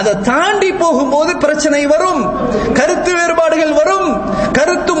 அதை தாண்டி போகும்போது பிரச்சனை வரும், கருத்து வேறுபாடுகள் வரும்,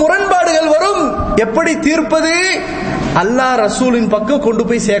 கருத்து முரண்பாடுகள் வரும். எப்படி தீர்ப்பது? அல்லாஹ் ரசூலின் பக்கம் கொண்டு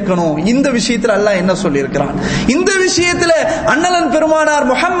போய் சேர்க்கணும். இந்த விஷயத்துல அல்லாஹ் என்ன சொல்லி இருக்கிறான், இந்த விஷயத்துல அண்ணலன் பெருமானார்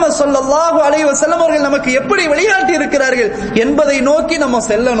முஹம்மது ஸல்லல்லாஹு அலைஹி வஸல்லம் அவர்கள் நமக்கு எப்படி வழிகாட்டி இருக்கிறார்கள் என்பதை நோக்கி நம்ம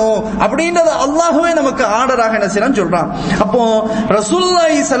செல்லணும் அப்படின்றது அல்லாஹ்வே நமக்கு ஆர்டராக என்ன செய்யறான் சொல்றான். அப்போ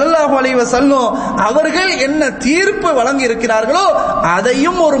ரசூலுல்லாஹி ஸல்லல்லாஹு அலைஹி வஸல்லம் அவர்கள் என்ன தீர்ப்பு வழங்கி இருக்கிறார்களோ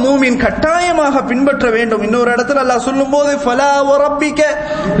அதையும் ஒரு மூமின் கட்டாயமாக பின்பற்ற வேண்டும். இன்னொரு இடத்துல அல்லாஹ் சொல்லும்போது ஃபலா வரப்பிக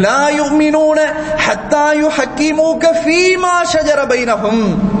லா யுமினூன ஹத்தா யுஹக்கிமூக ஃபீமா ஷஜர பைனஹும்,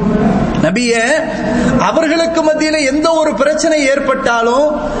 நபியே அவர்களுக்கு மத்தியில எந்த ஒரு பிரச்சனை ஏற்பட்டாலும்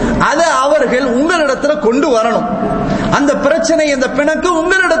அதை அவர்கள் உங்களிடத்துல கொண்டு வரணும். அந்த பிரச்சனை, அந்த பிணக்கு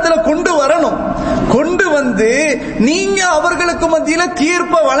உங்களிடத்துல கொண்டு வரணும். கொண்டு வந்து நீங்க அவர்களுக்கு மத்தியில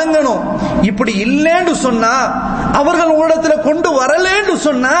தீர்ப்பை வழங்கணும். இப்படி இல்லைன்னு சொன்னா, அவர்கள் உங்களிடத்துல கொண்டு வரலன்னு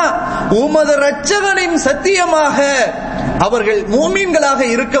சொன்னா, உமது இரட்சகனின் சத்தியமாக அவர்கள் மூமின்களாக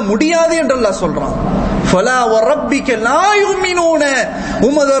இருக்க முடியாது என்று அல்லாஹ் சொல்றான். ஃபலா வரப்பிக லா யுமினூன,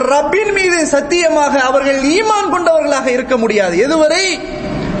 உமது ரப்பின் மீது சத்தியமாக அவர்கள் ஈமான் கொண்டவர்களாக இருக்க முடியாது. எதுவரை?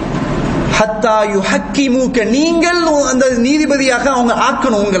 ஹத்தா யுஹக்கிமூக, நீங்கள் அந்த நீதிபதியாக அவங்க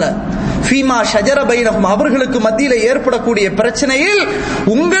ஆக்கணும் உங்களை. ஃபீமா ஷஜர பைனஹும், அவர்களுக்கு மத்தியில ஏற்படக்கூடிய பிரச்சனையில்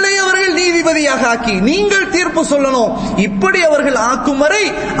உங்களை அவர்கள் நீதிபதியாக ஆக்கி நீங்கள் தீர்ப்பு சொல்லணும். இப்படி அவர்கள் ஆக்கும் வரை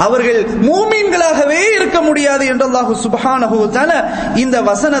அவர்கள் மூமின்களாகவே இருக்க முடியாது என்று அல்லாஹ் சுப்ஹானஹு வ தஆலா இந்த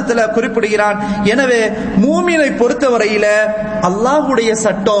வசனத்துல குறிப்பிடுகிறான். எனவே மூமினை பொறுத்தவரையில அல்லாஹ்வுடைய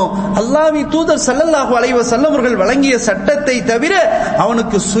சட்டம், அல்லாஹ்வின் தூதர் ஸல்லல்லாஹு அலைஹி வஸல்லம் அவர்கள் வழங்கிய சட்டத்தை தவிர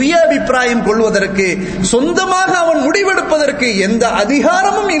அவனுக்கு சுய அபிப்பிராயம் கொள்வதற்கு, சொந்தமாக அவன் முடிவெடுப்பதற்கு எந்த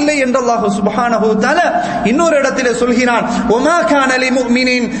அதிகாரமும் இல்லை என்று அல்லாஹ் சுப்ஹானஹு வ தஆலா இன்னொரு இடத்திலே சொல்கிறான், வமா கான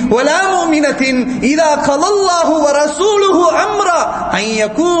லிமுஃமினின் வலா முஃமினத்தின் இதா கலல்லாஹு வ ரசூலுஹு அம்ரா அன்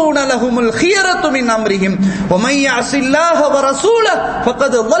யகூன லஹுமுல் கியரத்து மின் அம்ரிஹிம் வமன் யஅஸில்லாஹ வ ரசூலஹு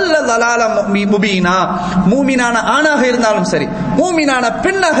ஃபகத் ضل ضلالا முபீனா. மூமினான ஆணாக இருந்தாலும் சரி, மூமினான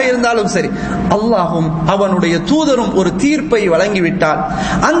பெண்ணாக இருந்தாலும் சரி, அல்லாஹும் அவனுடைய தூதரும் ஒரு தீர்ப்பை வழங்கிவிட்டால்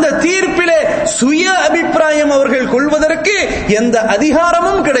அந்த தீர்ப்பிலே சுய அபிப்பிராயம் அவர்கள் கொள்வதற்கு எந்த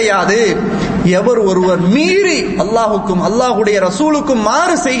அதிகாரமும் கிடையாது. எவர் ஒருவர் மீறி அல்லாஹுக்கும் அல்லாஹுடைய ரசூலுக்கும்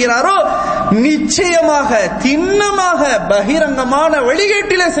மாறு செய்கிறாரோ நிச்சயமாக திண்ணமாக பகிரங்கமான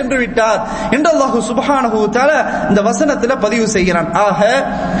வழிகேட்டிலே சென்று விட்டார் என்று அல்லாஹ் சுப்ஹானஹு வ தஆலா இந்த வசனத்தில் பதிவு செய்கிறான். ஆக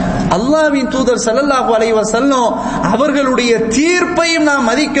அல்லாஹ்வின் தூதர் ஸல்லல்லாஹு அலைஹி வஸல்லம் அவர்களுடைய தீர்ப்பையும் நாம்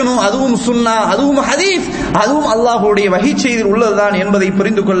மதிக்கணும். அதுவும் சுன்னா, அதுவும் ஹதீஸ், அதுவும் அல்லாஹ்வுடைய வஹீ செய்தியில் உள்ளதுதான் என்பதை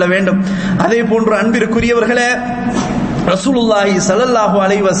புரிந்து கொள்ள வேண்டும். அதே போன்று அன்பிற்குரியவர்களே, ரசூலுல்லாஹி ஸல்லல்லாஹு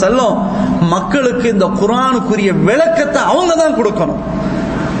அலைஹி வஸல்லம் மக்களுக்கு இந்த குர்ஆனுக்குரிய விளக்கத்தை அவங்க தான் கொடுக்கணும்.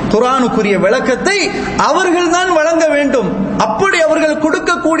 குர்ஆனுக்குரிய விளக்கத்தை அவர்கள் தான் வழங்க வேண்டும். அப்படி அவர்கள்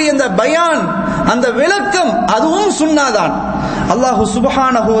கொடுக்கக்கூடிய இந்த பயான், அந்த விளக்கம், அதுவும் சுன்னாதான். அல்லாஹ்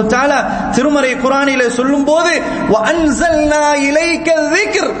சுப்ஹானஹு வ தஆலா திருமறை குர்ஆனிலே சொல்லும்போது வ அன்ஸல்னா இலைக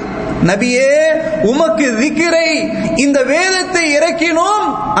ذிக்ர், நபியே உமக்கு திக்ரை, இந்த வேதத்தை இறக்கினோம்.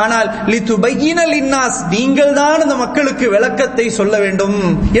 ஆனால் லிதுபையின லின்னாஸ், நீங்கள் தான் இந்த மக்களுக்கு விளக்கத்தை சொல்ல வேண்டும்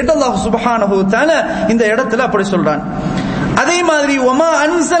என்று அல்லாஹ் சுப்ஹானஹு வ தஆலா இந்த இடத்துல அப்படி சொல்றான். அதே மாதிரி வமா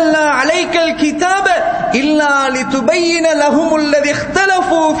அன்ஸல்னா அலைக்கல் கிதாப இல்லா லிதுபையின லஹுமுல்லதி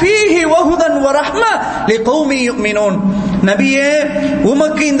இக்தலஃபு ஃபீஹி வஹுதன் வரஹ்ம லிகௌமி யுமினூன், நபியே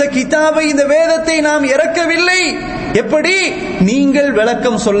உமக்கு இந்த கிதாபை, இந்த வேதத்தை நாம் இறக்கவில்லை, எப்படி நீங்கள்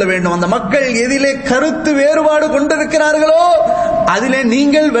விளக்கம் சொல்ல வேண்டும். அந்த மக்கள் எதிலே கருத்து வேறுபாடு கொண்டிருக்கிறார்களோ அதிலே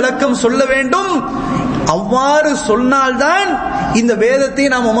நீங்கள் விளக்கம் சொல்ல வேண்டும். அவ்வாறு சொன்னால்தான் இந்த வேதத்தை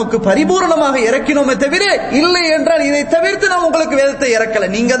நாம் உமக்கு பரிபூர்ணமாக இறக்கினோமே தவிர, இல்லை என்றால் இதை தவிர்த்து நாம் உங்களுக்கு வேதத்தை இறக்கல,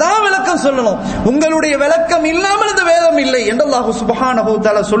 நீங்க தான் விளக்கம் சொல்லணும், உங்களுடைய விளக்கம் இல்லாமல் இந்த வேதம் இல்லை என்று அல்லாஹ் சுப்ஹானஹு வ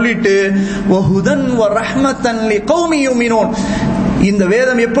தஆலா சொல்லிட்டு வஹுதன் வ ரஹ்மத்தன் லிகௌமி யுமினூன், இந்த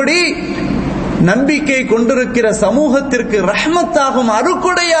வேதம் எப்படி நம்பிக்கை கொண்டிருக்கிற சமூகத்திற்கு ரஹ்மத்தாகும்,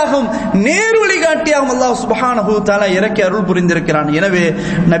 அருக்குடையாகும், நேர்வழி காட்டியாகும் அல்லாஹ் சுப்ஹானஹு வ தஆலா இறக்கி அருள் புரிந்திருக்கிறான். எனவே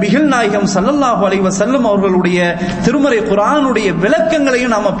நபிகள் நாயகம் ஸல்லல்லாஹு அலைஹி வஸல்லம் அவர்களுடைய திருமறை குர்ஆனுடைய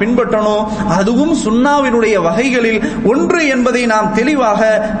விளக்கங்களையும் நாம பின்பற்றணும். அதுவும் சுன்னாவினுடைய வகைகளில் ஒன்று என்பதை நாம்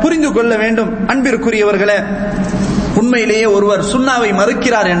தெளிவாக புரிந்து கொள்ள வேண்டும். அன்பிற்குரியவர்களே, உண்மையிலேயே ஒருவர் சுன்னாவை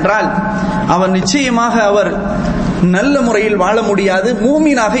மறுக்கிறார் என்றால் அவர் நிச்சயமாக அவர் நல்ல முறையில் வாழ முடியாது,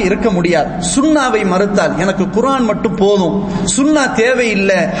 மூமினாக இருக்க முடியாது. சுன்னாவை மறுத்தால் எனக்கு குர்ஆன் மட்டும் போதும், சுன்னா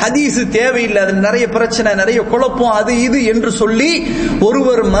தேவையில்லை, ஹதீஸ் தேவையில்லை, அது நிறைய பிரச்சனை, நிறைய குழப்பம், அது இது என்று சொல்லி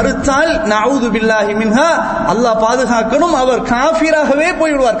ஒருவர் மறுத்தால் நஅூது பில்லாஹி மின்ஹா, அல்லாஹ் பாதுகாக்கணும், அவர் காஃபிராகவே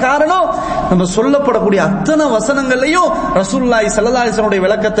போய்விடுவார். காரணம், நம்ம சொல்லப்படக்கூடிய அத்தனை வசனங்களையும் ரசூலுல்லாஹி ஸல்லல்லாஹு அலைஹி வஸல்லம்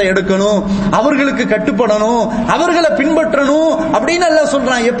விளக்கத்தை எடுக்கணும், அவர்களுக்கு கட்டுப்படணும், அவர்களை பின்பற்றணும் அப்படின்னு அல்லாஹ்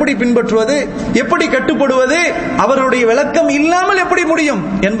சொல்றான். எப்படி பின்பற்றுவது, எப்படி கட்டுப்படுவது, அவருடைய விளக்கம் இல்லாமல் எப்படி முடியும்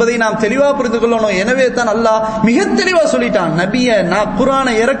என்பதை நாம் தெளிவாக புரிந்து கொள்ளணும். எனவே தான் அல்லாஹ் மிக தெளிவா சொல்லிட்டான், நபியை நான்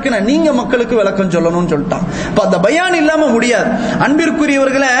குர்ஆனை இறக்கின, நீங்க மக்களுக்கு விளக்கம் சொல்லணும்னு சொல்லிட்டான். அந்த பயான் இல்லாம முடியாது.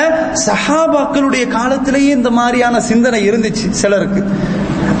 அன்பிற்குரியவர்களே, சஹாபாக்களுடைய காலத்திலேயே இந்த மாதிரியான சிந்தனை இருந்துச்சு சிலருக்கு.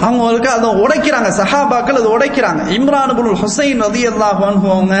 அவங்களுக்கு அதை உடைக்கிறாங்க, சஹாபாக்கள் அதை உடைக்கிறாங்க. இம்ரான் இப்னு ஹுசைன் ரலியல்லாஹு அன்ஹு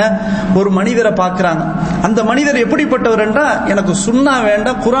அவங்க ஒரு மனிதரை பார்க்கறாங்க. அந்த மனிதர் எப்படிப்பட்டவர் என்றா, எனக்கு சுன்னா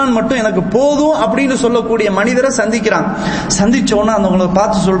வேண்டாம், குர்ஆன் மட்டும் எனக்கு போதும் அப்படின்னு சொல்லக்கூடிய மனிதரை சந்திக்கிறாங்க. சந்திச்ச உடனே அவங்களை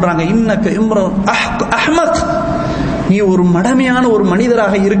பார்த்து சொல்றாங்க, இன்னக இம்ரான் அஹ்மத், நீ ஒரு மடமையான ஒரு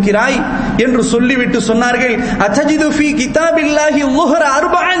மனிதராக இருக்கிறாய் என்று சொல்லிவிட்டு சொன்னார்கள், அத்தஜிது ஃபீ கிதாபில்லாஹி லுஹர்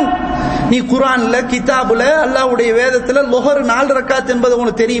அர்பஅன், நீ குர்ஆன்ல கிதாபுல அல்லாஹ்வுடைய வேதத்துல லுஹர் 4 ரக்காத் என்பது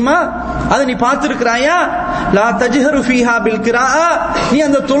உனக்கு தெரியுமா? அதை நீ பார்த்திருக்கிறாயா? லா தஜ்ஹரு ஃபீஹா பில் கிராஆ, நீ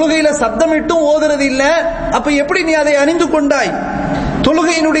அந்த தொழுகையில சத்தமிட்டும் ஓதுறது இல்ல, அப்ப எப்படி நீ அதை அறிந்து கொண்டாய்?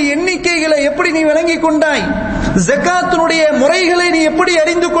 தொழுகையினுடைய எண்ணிக்கைகளை எப்படி நீ விளங்கிக் கொண்டாய்? ஜகாத்தினுடைய முறைகளை நீ எப்படி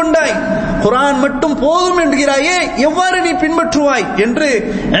அறிந்து கொண்டாய்? குர்ஆன் மட்டும் போதும் என்கிறாயே, எவ்வாறு நீ பின்பற்றுவாய் என்று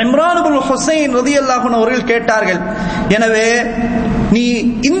இம்ரான் இப்னு ஹுசைன் ரலியல்லாஹு அன்ஹு அவர்கள் கேட்டார்கள். எனவே நீ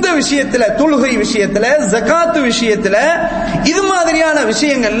இந்த விஷயத்துல, தொழுகை விஷயத்துல, ஜகாத் விஷயத்துல, இது மாதிரியான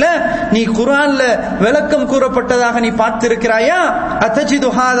விஷயங்கள்ல நீ குர்ஆன்ல விளக்கம் கூறப்பட்டதாக நீ பார்த்திருக்கிறாயா? அத்தஜிது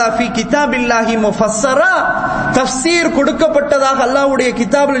ஹாதா ஃபீ கிதாபில்லாஹி முஃபஸ்ஸரா, தஃப்சீர் கொடுக்கப்பட்டதாக அல்லாஹ்வுடைய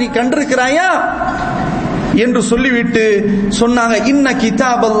கிதாபில் நீ கண்டிருக்கிறாயா என்று சொல்லிவிட்டு சொன்னாங்க, இன்ன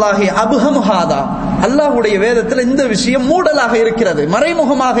கிதாபல்லாஹி அப்ஹமு ஹாதா, அல்லாஹ்வுடைய வேதத்தில் இந்த விஷயம் மூடலாக இருக்கிறது,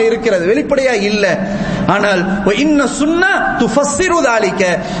 மறைமுகமாக இருக்கிறது, வெளிப்படையா இல்ல. ஆனால் இன்ன சுன்னா துஃபஸ்ஸிரு ذلك,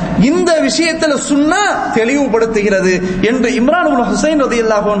 இந்த விஷயத்துல சுன்னா தெளிவுபடுத்துகிறது என்று இம்ரான் இப்னு ஹுசைன்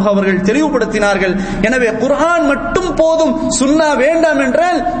ரலியல்லாஹு அன்ஹு அவர்கள் தெளிவுபடுத்தினார்கள். எனவே குர்ஆன் மட்டும் போதும், சுன்னா வேண்டாம்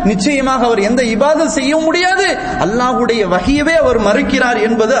என்றால் நிச்சயமாக அவர் எந்த இபாதத் செய்ய முடியாது, அல்லாஹ்வுடைய வஹீயவே அவர் மறுக்கிறார்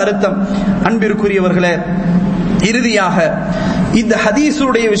என்பது அர்த்தம். அன்பிற்குரியவர்களே, இறுதியாக இந்த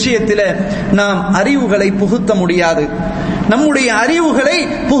ஹதீஸுடைய விஷயத்தில் நாம் அறிவுகளை புகுத்த முடியாது, நம்முடைய அறிவுகளை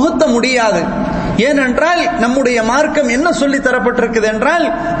புகுத்த முடியாது. ஏனென்றால் நம்முடைய மார்க்கம் என்ன சொல்லி தரப்பட்டிருக்கிறது என்றால்,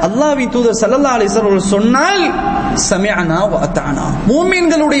 அல்லாஹ்வின் தூதர் ஸல்லல்லாஹு அலைஹி வஸல்லம் சொன்னால் சமிஅனா வ அத்தானா.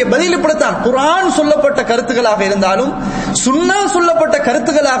 மூமின்களுடைய பதில் இப்படித்தான். குர்ஆன் சொல்லப்பட்ட கருத்துக்களாக இருந்தாலும், சுன்னா சொல்லப்பட்ட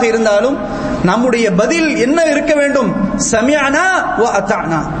கருத்துக்களாக இருந்தாலும், நம்முடைய பதில் என்ன இருக்க வேண்டும்? சமிஅனா வ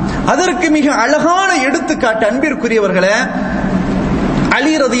அத்தானா. அதற்கு மிக அழகான எடுத்துக்காட்டு அன்பிற்குரியவர்களே,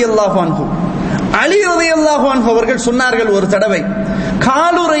 அலி ரலியல்லாஹு அன்ஹு அவர்கள் சொன்னார்கள், ஒரு தடவை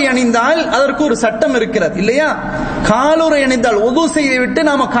காலுறை அணிந்தால் அதற்கு ஒரு சட்டம் இருக்கிறது இல்லையா? காலுறை அணிந்தால் உது செய்து விட்டு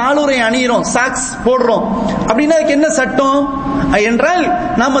நாம காலுறை அணிகிறோம், சாக்ஸ் போடுறோம் அப்படின்னா அதுக்கு என்ன சட்டம் என்றால்,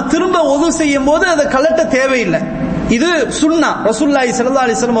 நாம திரும்ப உது செய்யும் போது அதை கலட்ட தேவையில்லை. இது சுன்னா, ரசூலுல்லாஹி ஸல்லல்லாஹு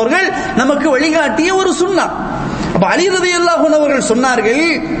அலைஹி வஸல்லம் அவர்கள் நமக்கு வழிகாட்டிய ஒரு சுன்னா. அப்ப அலி ரலியல்லாஹு அன்ஹு அவர்கள் சொன்னார்கள்,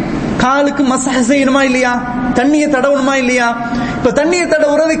 காலுக்கு மஸ்ஹ் செய்யணுமா இல்லையா? தண்ணியை தடவணுமா இல்லையா? இப்ப தண்ணியை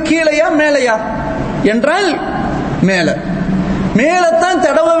தடவுறது கீழையா மேலையா என்றால் மேலத்தான்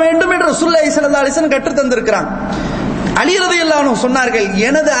தடவ வேண்டும் என்று ரசூலுல்லாஹி ஸல்லல்லாஹு அலைஹி வஸல்லம் கற்றுத் தந்திருக்கிறான். அலி ரலியல்லாஹு அன்ஹு சொன்னார்கள்,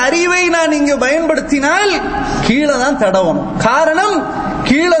 எனது அறிவை நான் இங்கு பயன்படுத்தினால் கீழே தான் தடவணும். காரணம்,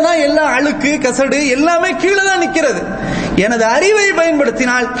 கீழே தான் எல்லா அழுக்கு கசடு எல்லாமே கீழே தான் நிக்கிறது. எனது அறிவை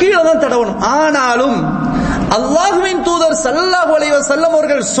பயன்படுத்தினால் கீழே தான் தடவணும். ஆனாலும் அல்லாஹ்வின் தூதர் ஸல்லல்லாஹு அலைஹி வஸல்லம்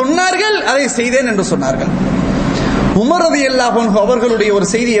அவர்கள் சொன்னார்கள், அதை செய்தேன் என்று சொன்னார்கள். உமர் ரலியல்லாஹு அன்ஹு அவர்களுடைய ஒரு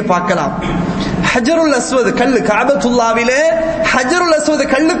செய்தியை பார்க்கலாம். ஹஜருல் அஸ்வத் கல்லு, கஅபத்துல்லாவிலே ஹஜருல் அஸ்வத்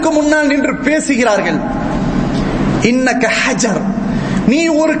கல்லுக்கு முன்னால் நின்று பேசுகிறார்கள். இன்னக ஹஜர், நீ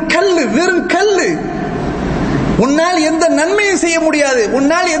ஒரு கல்லு, வெறும் கல்லு, உன்னால் எந்த நன்மையும் செய்ய முடியாது,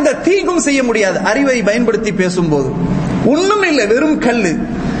 உன்னால் எந்த தீங்கும் செய்ய முடியாது. அறிவை பயன்படுத்தி பேசும்போது ஒண்ணும் இல்லை, வெறும் கல்லு.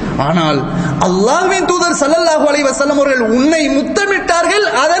 ஆனால் அல்லாஹ்வின் தூதர் ஸல்லல்லாஹு அலைஹி வஸல்லம் அவர்கள் உன்னை முத்தமிட்டார்கள்,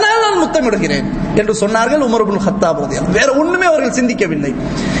 அதனால் நான் முத்தமிடுகிறேன் என்று சொன்னார்கள் உமர் இப்னு கத்தாப் ரலியல்லாஹு. வேற ஒண்ணுமே அவர்கள் சிந்திக்கவில்லை.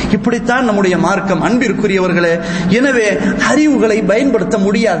 இப்படித்தான் நம்முடைய மார்க்கம் அன்பிற்குரியவர்களே. எனவே அறிவுகளை பயன்படுத்த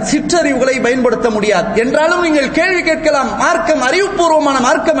முடியாது, சிற்றறிவுகளை பயன்படுத்த முடியாது என்றாலும் நீங்கள் கேள்வி கேட்கலாம், மார்க்கம் அறிவுபூர்வமான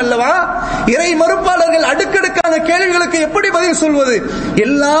மார்க்கம் அல்லவா? இறை மறுப்பாளர்கள் அடுக்கடுக்கான கேள்விகளுக்கு எப்படி பதில் சொல்வது?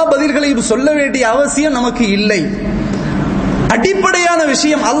 எல்லா பதில்களையும் சொல்ல வேண்டிய அவசியம் நமக்கு இல்லை. அடிப்படையான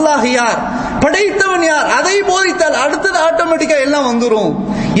விஷயம், அல்லாஹ் யார், படைத்தவன் யார், அதை போதித்தால் அடுத்தது ஆட்டோமேட்டிக்கா எல்லாம் வந்துரும்.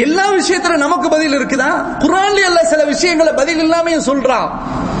 எல்லா விஷயத்துல நமக்கு பதில் இருக்குதா? குர்ஆன்ல அல்லாஹ் சில விஷயங்களை பதில் இல்லாம சொல்றான்.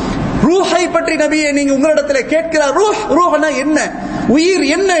 ரூஹை பற்றி நபியே நீங்க உங்களிடத்தில் கேட்கிறார், ரூஹ்னா என்ன, உயிர்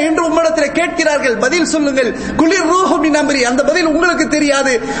என்ன என்று உங்களிடத்தில் கேட்கிறார்கள், பதில் சொல்லுங்கள். குலிர் ரூஹு மின் அம்ரி, அந்த பதில் உங்களுக்கு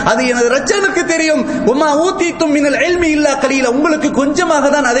தெரியாது, அது எனது ரட்சகனுக்கு தெரியும். வமா ஊதீதும் மினல் இல்மி இல்லா கலீலா, உங்களுக்கு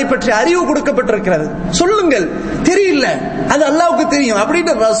கொஞ்சமாக தான் அதை பற்றி அறிவு கொடுக்கப்பட்டிருக்கிறது, சொல்லுங்கள். தெரியல, அது அல்லாஹ்வுக்கு தெரியும்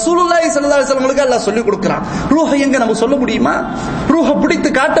அப்படின்னு ரசூலுல்லாஹி ஸல்லல்லாஹு அலைஹி வஸல்லம் அல்லாஹ் சொல்லி கொடுக்கிறான். ரூஹை எங்க நம்ம சொல்ல முடியுமா? ரூஹை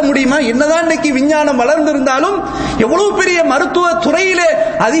பிடித்து காட்ட முடியுமா? என்னதான் இன்னைக்கு விஞ்ஞானம் வளர்ந்திருந்தாலும், எவ்வளவு பெரிய மருத்துவ துறையிலே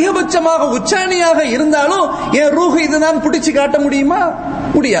அதிகபட்சமாக உச்சாணியாக இருந்தாலும் என் ரூஹ் இதுதான் பிடிச்சு காட்ட முடியுமா?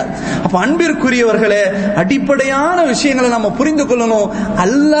 முடியாது. அப்ப அன்பிற்குரியவர்களே, அடிப்படையான விஷயங்களை நம்ம புரிந்து கொள்ளணும்.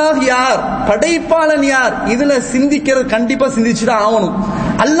 அல்லாஹ் யார், படைப்பாளன் யார், இதுல சிந்திக்கிறது கண்டிப்பா சிந்திச்சுதான் ஆகணும்.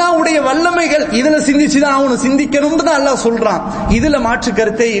 அல்லாஹ்வுடைய வல்லமைகள் இதுல சிந்திச்சுதான் ஆகணும், சிந்திக்கணும்னு தான் அல்லாஹ் சொல்றான், இதுல மாற்று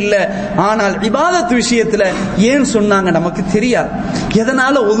கருத்தே இல்ல. ஆனால் இபாதத் விஷயத்துல ஏன் சொன்னாங்க நமக்கு தெரியாது,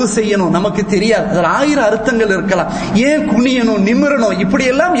 எதனால ஒது செய்யணும் நமக்கு தெரியாது, அதுல 1000 அர்த்தங்கள் இருக்கலாம். ஏன் குனியணும் நிமிரணும், இப்படி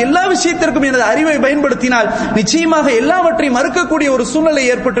எல்லாம் எல்லா விஷயத்திற்கும் எனது அறிவை பயன்படுத்தினால் நிச்சயமாக எல்லாவற்றையும் மறுக்கக்கூடிய ஒரு சூழ்நிலை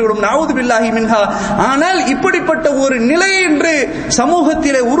ஏற்பட்டுவிடும். நஊது பில்லாஹி மின்ஹா. ஆனால் இப்படிப்பட்ட ஒரு நிலை என்று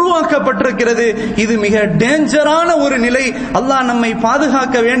சமூகத்திலே உருவாக்கப்பட்டிருக்கிறது. இது மிக டேஞ்சரான ஒரு நிலை. அல்லாஹ் நம்மை பாதுகாக்க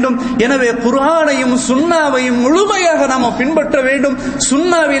வேண்டும். எனவே குர்ஆனையும் சுன்னாவையும் முழுமையாக நாம் பின்பற்ற வேண்டும்.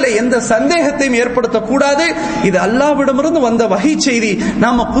 சுன்னாவிலே எந்த சந்தேகத்தையும் ஏற்படுத்தக்கூடாது. இது அல்லாஹ்விடமிருந்து வந்த வஹி செய்தி.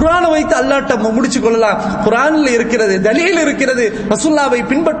 நாம குர்ஆனை வைத்து அல்லாஹ்ட்ட முடிச்சு கொள்ளலாம். குர்ஆனில் இருக்கிறது, தலீல் இருக்கிறது, ரசூலுல்லாஹ்வை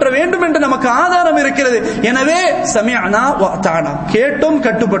பின்பற்ற வேண்டும் என்று நமக்கு ஆதாரம் இருக்கிறது. எனவே சமிஅனா வ அதானா, கேட்டோம்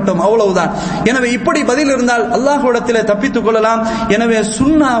கட்டுப்பட்டோம், அவ்வளவுதான். எனவே இப்படி பதில் இருந்தால் அல்லாஹ்விடத்திலே தப்பித்துக் கொள்ளலாம். எனவே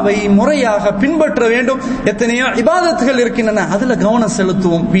சுன்னாவை முறையாக பின்பற்ற வேண்டும். எத்தனையோ இபாதத்துகள் இருக்கின்றன, அதுல கவனம்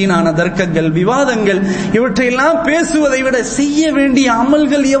செலுத்துவோம். வீணான தர்க்கங்கள், விவாதங்கள், இவற்றையெல்லாம் பேசுவதை விட செய்ய வேண்டிய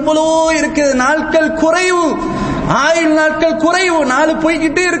அமல்கள் எவ்வளோ இருக்கிறது. நாட்கள் குறைவு, ஆயுள் நாட்கள் குறைவு. 4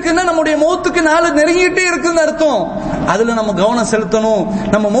 போய்கிட்டே இருக்குன்னா நம்முடைய மௌத்துக்கு 4 நெருங்கிட்டே இருக்குன்னு அர்த்தம். அதுல நம்ம கவனம் செலுத்தணும்.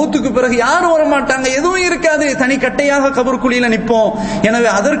 நம்ம மௌத்துக்கு பிறகு யாரும் வர மாட்டாங்க, எதுவும் இருக்காது, தனி கட்டையாக கபர்குழியில நிற்போம். எனவே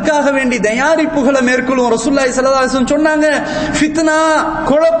அதற்காக வேண்டி தயாரிப்புகளை மேற்கொள்ளும். ரசூலுல்லாஹி ஸல்லல்லாஹு அலைஹி வஸல்லம் சொன்னாங்க, ஃபித்னா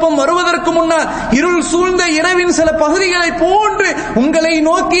குழப்பம் வருவதற்கு முன்னால், இருள் சூழ்ந்த இரவின் சில பகுதிகளை போன்று உங்களை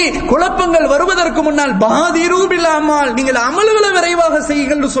நோக்கி குழப்பங்கள் வருவதற்கு முன்னால் பாதிரு பில் அமால், நீங்கள் அமல்களை விரைவாக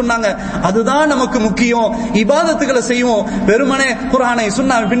செய்யுங்கள் சொன்னாங்க. அதுதான் நமக்கு முக்கியம். இபாதத் இபாதத்துகளை செய்வோம், வெறுமனே குர்ஆனை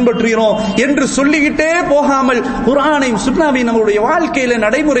சுன்னாவை பின்பற்றுகிறோம் என்று சொல்லிக்கிட்டே போகாமல் குர்ஆனையும் சுன்னாவை நம்முடைய வாழ்க்கையில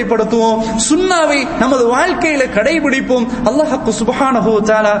நடைமுறைப்படுத்துவோம், சுன்னாவை நமது வாழ்க்கையில கடைபிடிப்போம். அல்லாஹ் சுப்ஹானஹு வ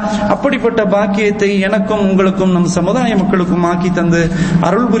தஆலா அப்படிப்பட்ட பாக்கியத்தை எனக்கும் உங்களுக்கும் நம் சமுதாய மக்களுக்கும் ஆக்கி தந்து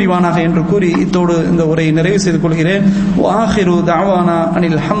அருள் புரிவானாக என்று கூறி இத்தோடு இந்த உரையை நிறைவு செய்து கொள்கிறேன். வஆகிரு தஅவானா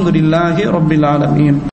அனில் ஹம்துலில்லாஹி ரப்பில் ஆலமீன்.